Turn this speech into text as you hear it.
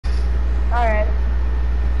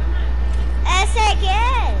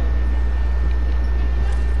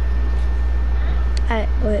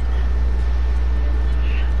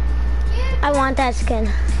want that skin.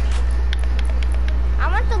 I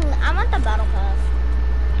want the battle pass.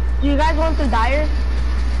 Do you guys want the Dire?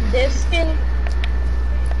 This skin?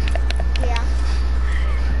 Yeah.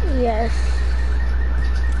 Yes.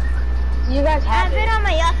 You guys I have have it on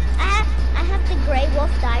my I have the Grey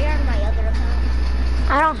Wolf Dire on my other account.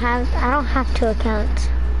 I don't have 2 accounts.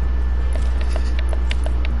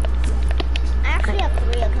 I actually have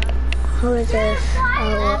 3 accounts. Who is this?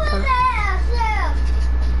 Oh, okay.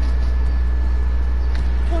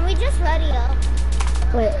 Can we just ready up?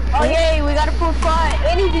 Wait. Oh yay, we got a full squad.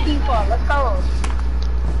 And he's a default. Let's go.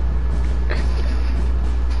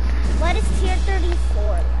 What is tier 34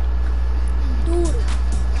 like? Dude.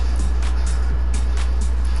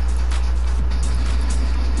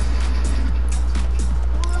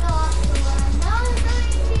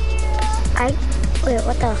 Wait,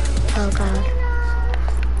 what the? Oh god.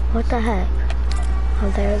 What the heck? Oh,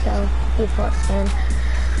 there we go. Default skin.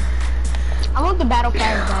 I want the battle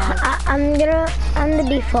pass bad. I'm the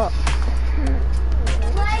default.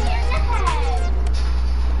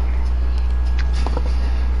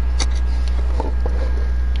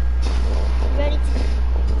 Ready to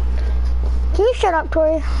Can you shut up,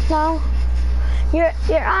 Tori? No. You're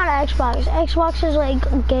on Xbox. Xbox is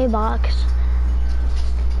like gay box.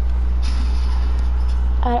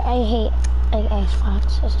 I hate like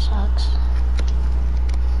Xbox. It sucks.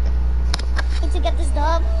 need to get this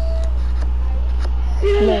dub.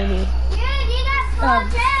 Maybe. Yeah, you got small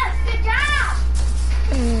tips. Good job.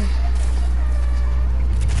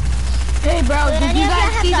 Hey bro, did you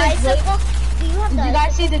guys see the glitch? Did you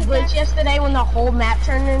guys see the glitch yesterday when the whole map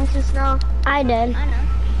turned into snow? I did. I know.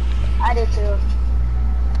 I did too.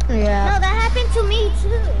 Yeah. No, that happened to me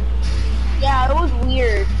too. Yeah, it was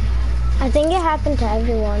weird. I think it happened to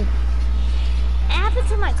everyone. It happened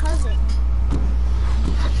to my cousin.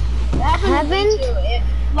 It happened to me too.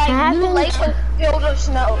 Loot Lake was filled with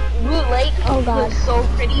snow. Loot Lake was so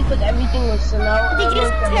pretty because everything was snow. Did you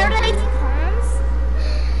Paradise Palms?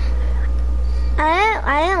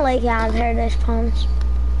 I didn't like it on Paradise Palms.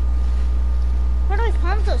 Paradise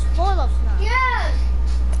Palms was full of snow. Yes.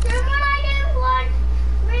 Does any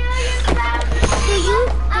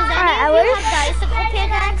of you have the icicle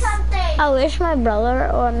pickaxe? I wish my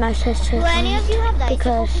brother or my sister. Do any of you have the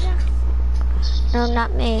icicle pickaxe? No,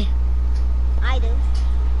 not me. I do.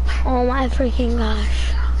 Oh my freaking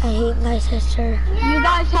gosh. I hate my sister. You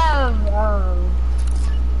guys have,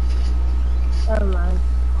 never mind.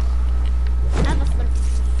 I have a flip.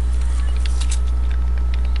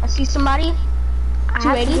 I see somebody.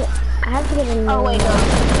 280? I have to get a new Oh wait, no.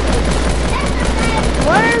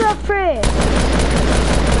 Where the frick?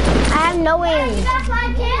 I have no aim.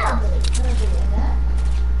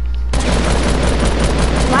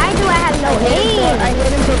 Why do I have no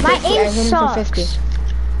aim? My aim sucks.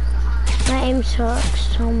 My aim sucks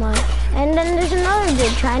so much. And then there's another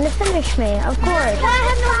dude trying to finish me, of course. I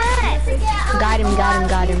have no mats.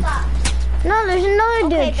 Got him. No, there's another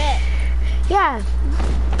dude. Okay, bet. Yeah.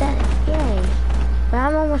 Yay. But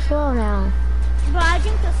I'm almost low now. Bro, I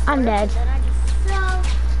drink the I'm dead.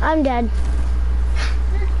 I'm dead.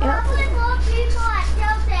 Yep.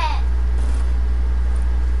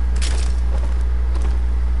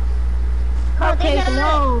 Okay,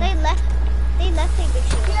 no. They left a big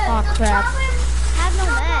shit. Oh crap. Have no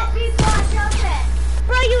mats.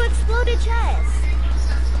 Bro, you exploded chest.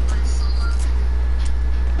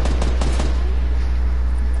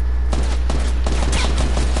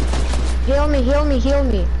 Heal me. I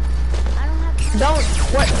don't have Don't.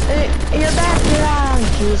 What? You're back. You're on.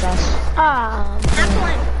 Jesus. Oh. knocked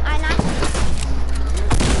one. I knocked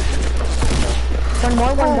one. One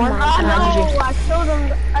more. Oh my Oh no, I killed him.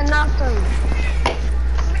 I knocked him.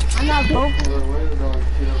 I knocked both of them.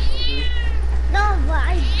 No, but I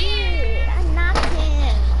did. I knocked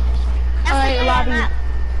him. That's Alright, the lobby.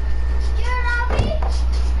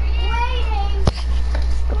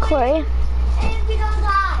 Corey,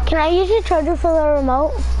 can I use your charger for the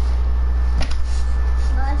remote?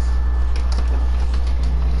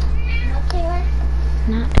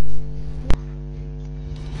 Not.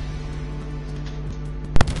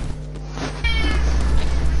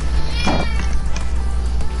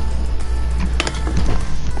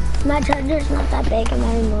 My charger's not that big and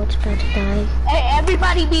my remote's about to die. Hey,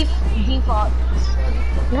 everybody be default.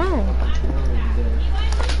 No.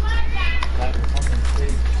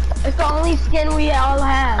 It's the only skin we all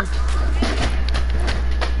have.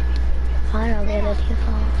 Fine, I'll get a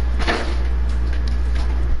default.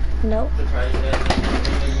 Nope.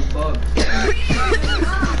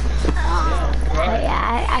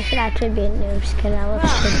 Yeah, I should actually be a noob skin. I look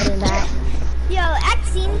stupid in that. Yo,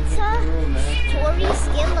 Axinta Tori's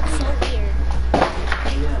skin looks so weird.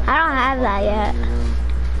 I don't have that yet.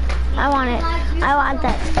 I want it. I want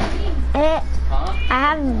that. I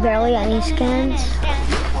have barely any skins.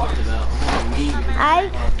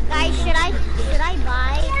 Guys, should I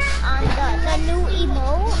buy the new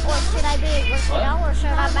emote, or should I be working out, or should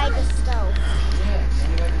I buy the stove?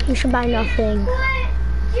 You should buy nothing.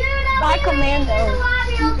 Buy Commando.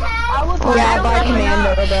 Yeah, buy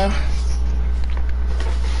Commando, bro.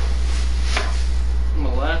 I'm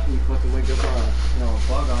gonna laugh when you fucking wake up on a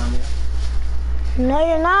bug on you. No,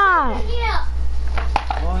 you're not.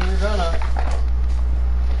 Well, you're gonna.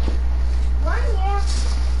 1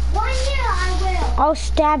 year I will. I'll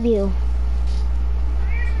stab you.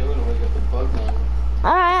 Still gonna wake up with bugs on you.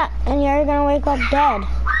 Alright, and you're gonna wake up dead.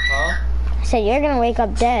 Huh? I said you're gonna wake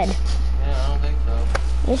up dead. Yeah, I don't think so.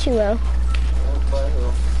 Yes, you will. By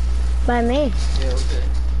who? By me. Yeah, okay.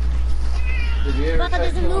 Did you ever But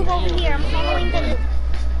there's a noob over here. I'm following the noob.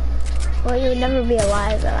 Well, you would never be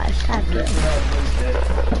alive if I stabbed you.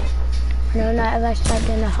 No, not if I stabbed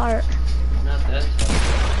you in the heart. Not that stuff.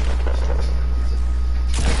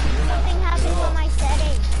 Something happened with my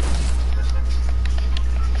settings.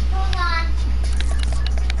 Hold on.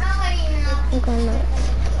 I'll let you know. I'm gonna...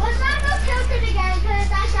 Let's not go tilted again because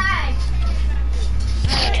I died.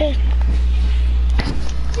 Okay.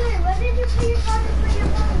 Dude, what did you put your phone for your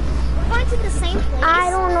phone? We're going to the same place. I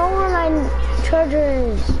don't know where my charger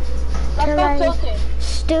is. Let's go My tilted.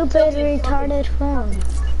 stupid, retarded phone.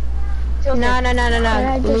 No. I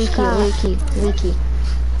just got- Leaky.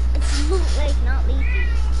 It's Loot Lake, not Leaky.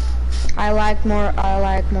 I like more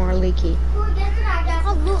leaky. It's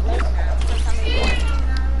called Loot Lake now for some reason.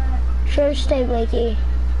 Sure, stay Blakey.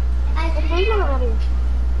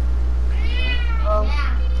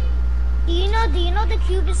 Do you know the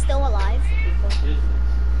cube is still alive?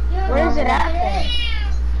 Where is it at?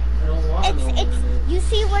 I don't want It's you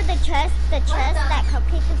see where the chest that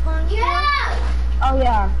Cupcake is going through? Oh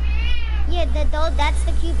yeah. Yeah, that's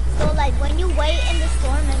the cube. It's still alive. When you wait in the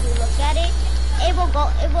storm and you look at it, it will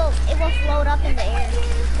float up in the air.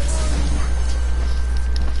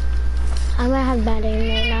 I might have bad aim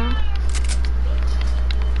right now.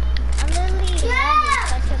 I'm literally having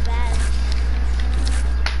such a bad.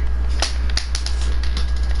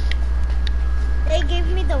 They gave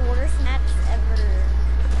me the worst maps ever.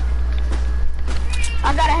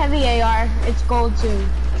 I got a heavy AR. It's gold too.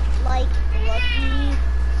 Like lucky.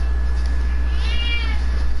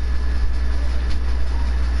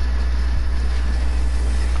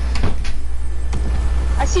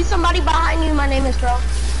 I see somebody behind you. My name is Bro.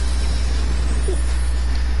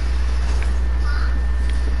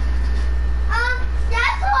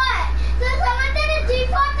 That's what. So someone did a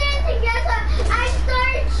default dance and guess what? I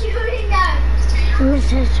started shooting them.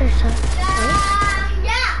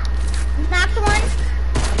 Yeah. Knocked one.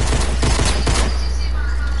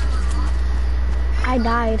 I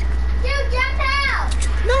died. Dude, jump out.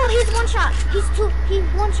 No, he's one shot. He's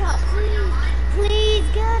one shot. Please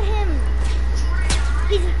get him.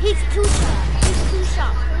 He's two shot. He's two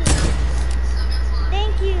shot. Please.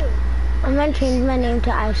 Thank you. I'm gonna change my name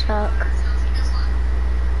to I Suck.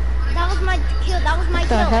 That was my kill. That was my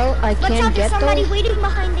kill. The hell? I Watch can't out, get there's somebody those? waiting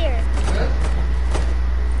behind there.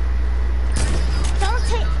 Don't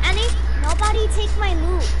take any. Nobody take my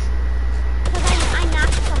loot. Cause I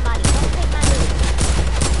knocked somebody. Don't take my loot.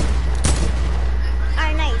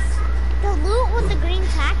 Alright, nice. The loot with the green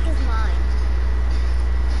tack is mine.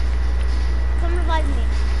 Come revive me.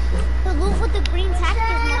 The loot with the green tack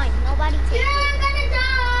is mine. Nobody take it. I'm gonna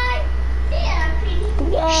die.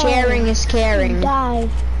 Yeah. Sharing is caring. Die.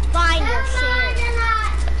 Fine, you're sharing.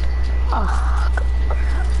 Oh.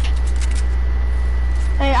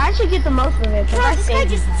 Hey, I should get the most of it. 'cause Bro, I this guy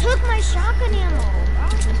saved just you. took my shotgun ammo.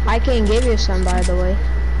 I can give you some, by the way.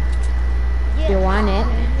 Yeah. You want it?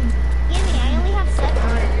 Give me, I only have 7.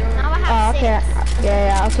 Now I Oh, have okay. 6.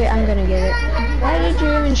 Yeah, okay, I'm gonna get it. Why did you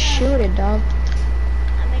even shoot it, dog? I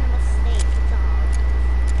made a mistake, dog.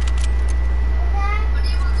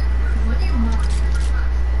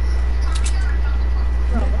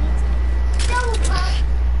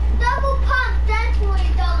 Double pump, definitely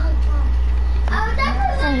double pump. I would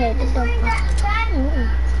definitely I hate the double pump.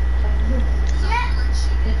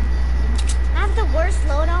 I have the worst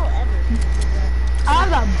loadout ever. I have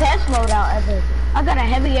the best loadout ever. I got a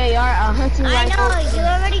heavy AR, a hunting I rifle. know, you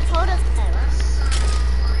already told us that.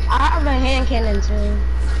 I have a hand cannon too.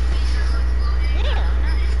 Yeah.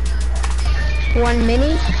 One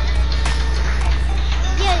mini?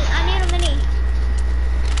 Yeah, I need a mini.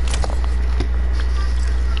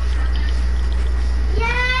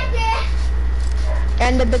 Yeah,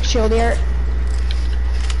 And the big shield here.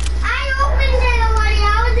 I opened it already.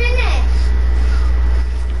 I was in it.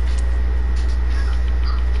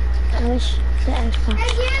 wish the Xbox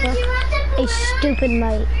was a stupid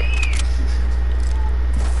mic.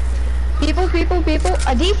 People,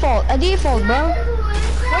 a default, bro.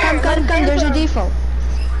 Come, there's a default.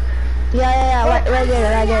 Yeah, right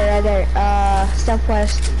there. Step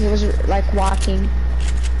west, he was like walking.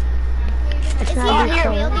 It's not a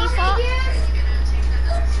real default.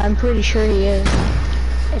 I'm pretty sure he is.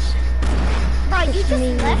 Bro, you just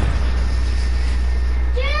left.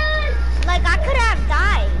 Dude! Like, I could have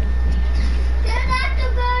died. Dude, that's the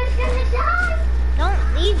guy's gonna die. Don't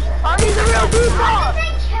leave. Oh, he's a real default.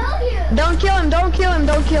 Don't kill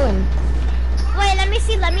him. Wait, let me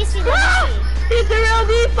see. He's the real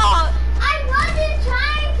default. I wasn't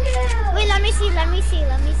trying to. Wait, let me see.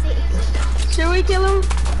 Should we kill him?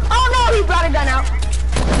 Oh no, he brought a gun out.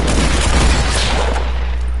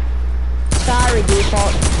 Sorry,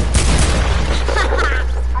 default.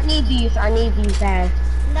 I need these bad.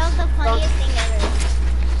 That was the funniest thing ever.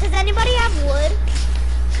 Does anybody have wood?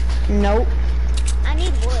 Nope. I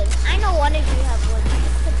need wood. I know one of you have wood. You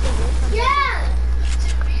just took the wood from me.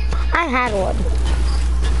 I had one.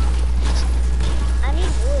 I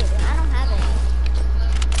need wood. I don't have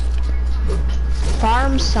any.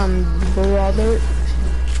 Farm some, brother.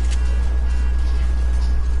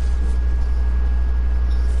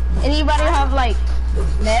 Anybody have like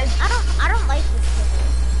meds? I don't like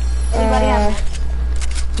this. Anybody have meds?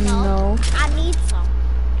 No. I need some,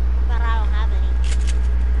 but I don't have any.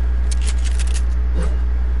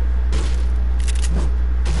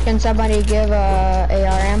 Can somebody give AR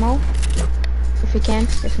ammo? If you can.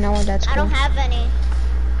 If no, that's cool. I don't have any.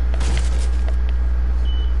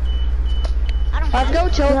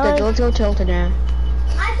 Let's go tilted now.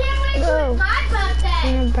 I can't wait till my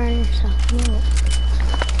birthday. You're gonna burn yourself. No.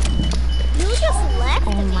 You just left Oh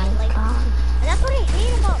me. my Like, god. that's what I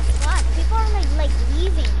hate about Slack. People are like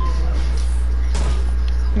leaving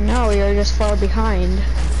you. No, you're just far behind.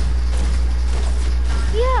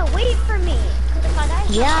 Yeah, wait for me. If I die,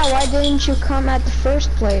 Yeah, why didn't you come at the first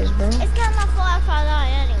place, bro? it's not my fault if I die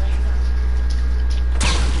anyway.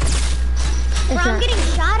 Bro, I'm getting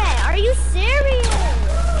shot at. Are you serious?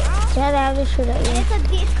 Yeah, they have to shoot at you.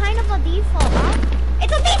 It's kind of a default, huh?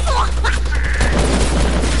 It's a default!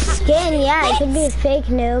 Skin, yeah, it could be a fake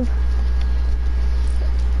noob.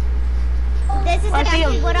 This is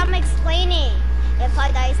exactly what I'm explaining. If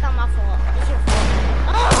I die, it's not my fault. It's your fault.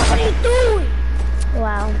 Oh, what are you doing?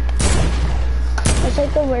 Wow. It's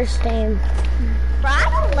like the worst game. Bro, I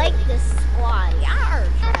don't like this squad. Y'all are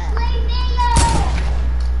trash.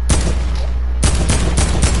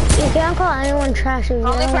 You can't call anyone trash if you're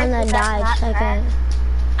the one that died second.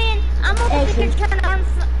 And I'm hoping we can turn on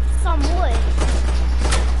some wood.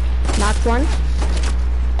 Knocked one.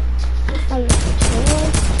 Are you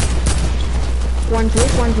serious? One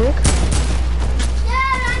juke.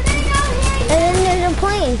 Dad, I'm gonna go here. And then there's a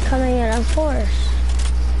plane coming in, of course.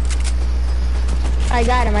 I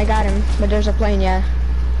got him, but there's a plane, yeah.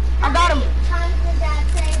 I got him.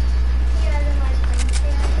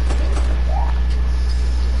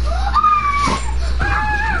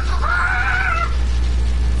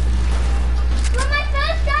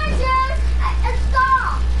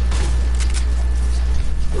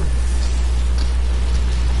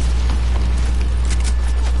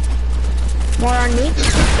 More on me.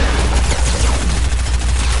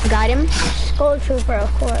 Got him. Skull Trooper,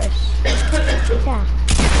 of course. Yeah.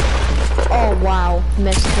 Oh wow,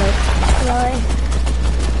 missed it. Really?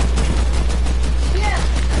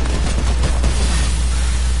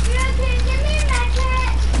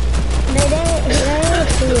 They didn't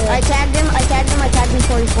see you. I tagged him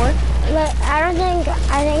 44. But I think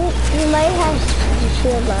you might have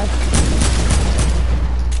shield left.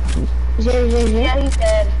 Zero. Yeah, he's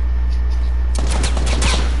dead.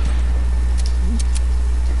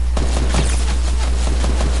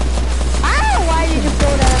 Why did you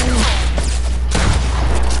throw that on me?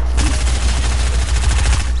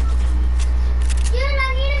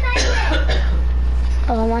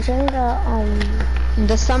 Oh, I'm watching the,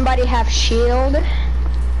 Does somebody have shield?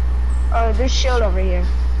 Oh, there's shield over here.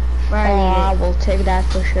 Where I will take that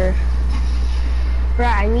for sure. Bro,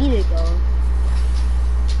 I need it though.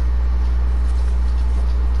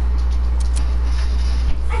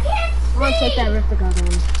 I'm gonna take that Rifter gun.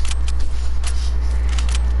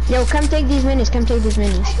 Yo, come take these minis. I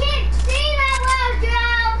can't see that well,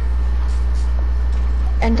 Joe.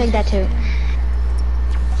 And take that too.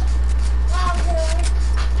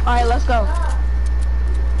 Alright, let's go.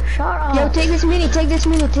 shut up. Yo, take this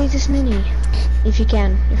mini. If you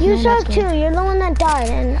can. If You not, suck that's too, good. you're the one that died,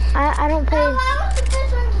 and I don't play. I was the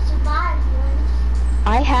first one to survive.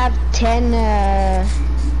 I have 10,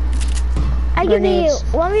 I I can beat you.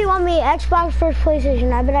 1v1 me, Xbox versus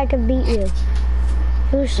PlayStation. I bet I could beat you.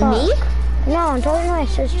 Who saw? Me? No, I'm talking to my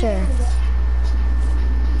sister.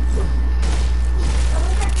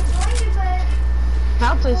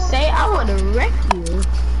 About to say, I would have wrecked you.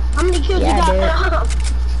 How many kills you got?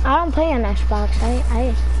 I don't play on Xbox.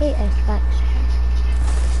 I hate Xbox.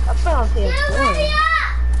 I play on PS4.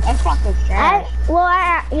 Xbox is trash.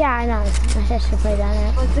 Yeah, I know. My sister played on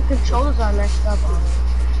it. Like the controls are messed up on it.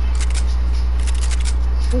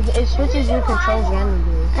 It switches your controls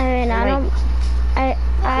randomly. I mean,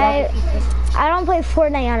 I don't play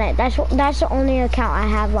Fortnite on it. That's the only account I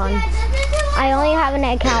have on. I only have an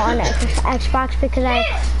account on Xbox because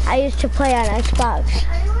I used to play on Xbox.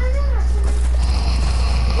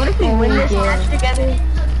 What if we win this match together?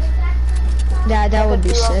 That would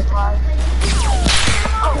be sick.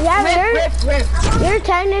 Yeah, you're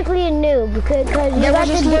technically a noob because you got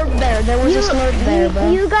the slurp there. There was a slurp there,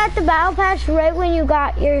 bro. You got the battle pass right when you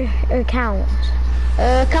got your account.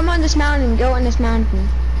 Come on this mountain. Go on this mountain.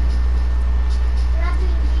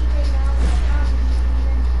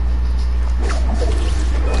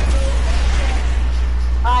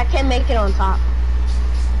 I can't make it on top.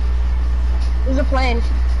 There's a plane.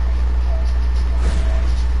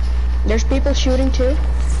 There's people shooting too.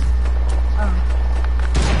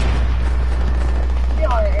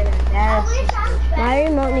 My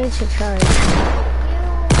remote needs to charge.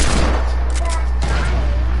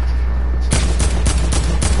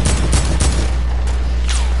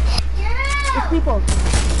 There's people.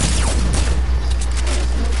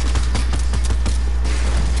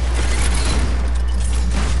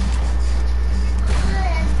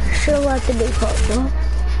 Sure what to be called.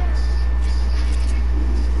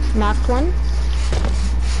 Knocked one.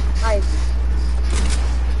 Nice.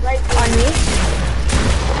 Right on me.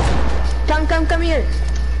 Come here.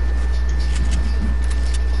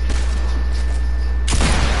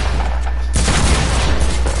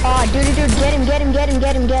 Oh, dude, get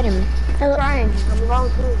him. I'm trying. I'm wrong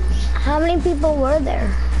too. How many people were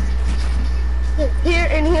there? Here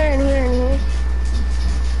and here and here and here.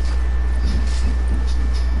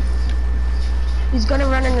 He's gonna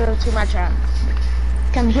run into my trap.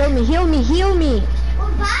 Come heal me.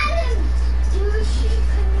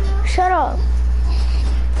 Shut up.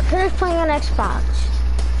 Who's playing on Xbox?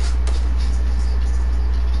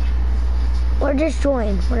 Or just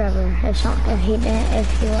join, whatever. If he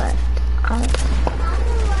left.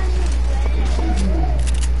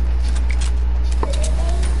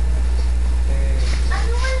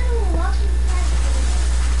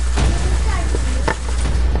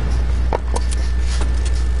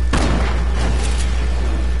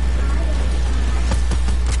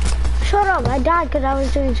 Shut up, I died because I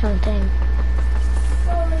was doing something.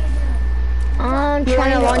 I'm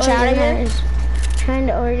trying to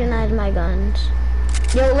organize my guns.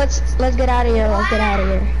 Yo, let's get out of here.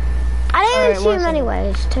 I didn't see him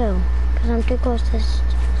anyways, too, because I'm too close to this.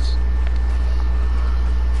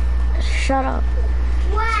 Shut up.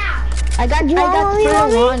 Wow. I got 3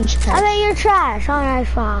 launch pads. I bet you're trash on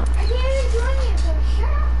Xbox. I can't even join you, so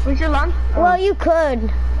shut up. Where's your launch? Well, you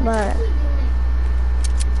could, but...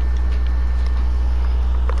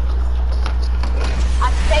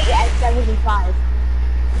 I stay at 75.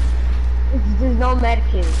 There's no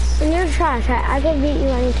medkits. And you're trash. I can beat you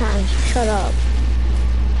anytime. So shut up.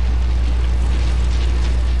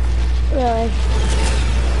 Really?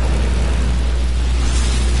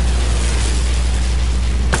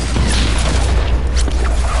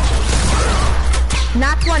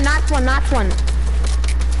 Knocked one.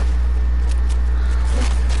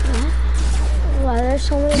 Wow, there's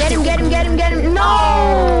so many. Get him. No!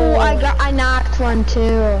 I knocked one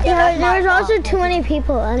too. Yeah, there was also too many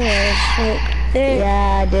people anyways.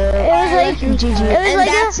 Yeah, dude. It was like GG.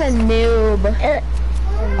 That's a noob.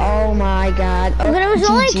 Oh my god. But it was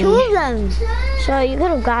only 2 of them. So you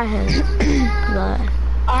could have got him. But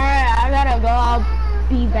alright, I gotta go. I'll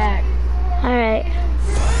be back. Alright.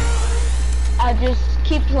 I'll just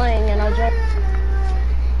keep playing and I'll join.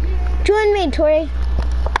 Join me, Tori.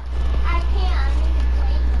 I can't.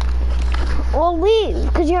 Well, leave,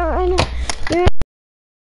 because you're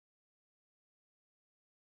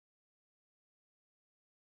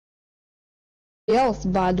health,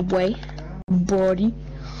 by the way, body.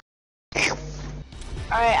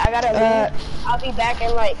 Alright, I gotta leave. I'll be back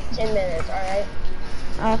in like 10 minutes, alright?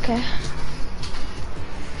 Okay.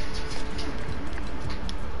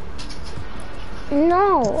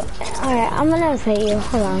 No. Alright, I'm gonna fight you.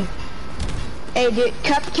 Hold on. Hey, dude,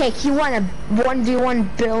 Cupcake, you wanna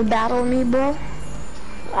 1v1 build battle me, bro?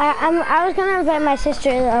 I was gonna invite my sister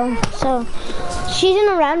though, so she's in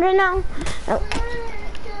the round right now.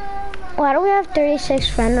 Why do we have 36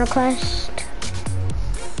 friend requests?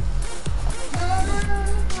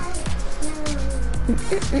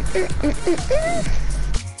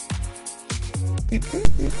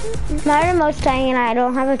 My remote's dying and I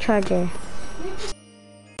don't have a charger.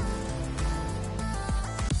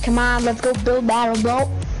 Come on, let's go build battle, bro.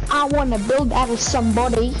 I wanna build battle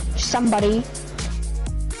somebody.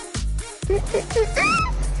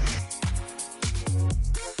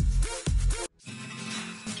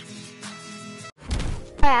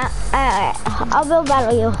 Alright, I'll build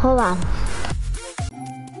battle you, hold on.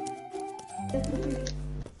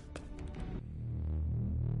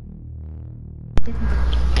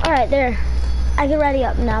 Alright, there. I can ready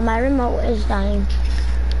up now, my remote is dying.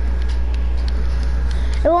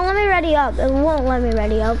 It won't let me ready up,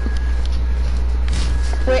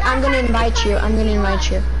 Wait, I'm gonna invite you,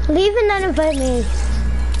 Leave and then invite me.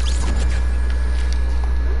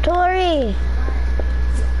 Tori.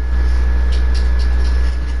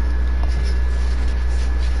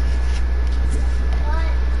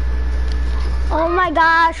 Oh my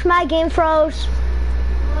gosh, my game froze.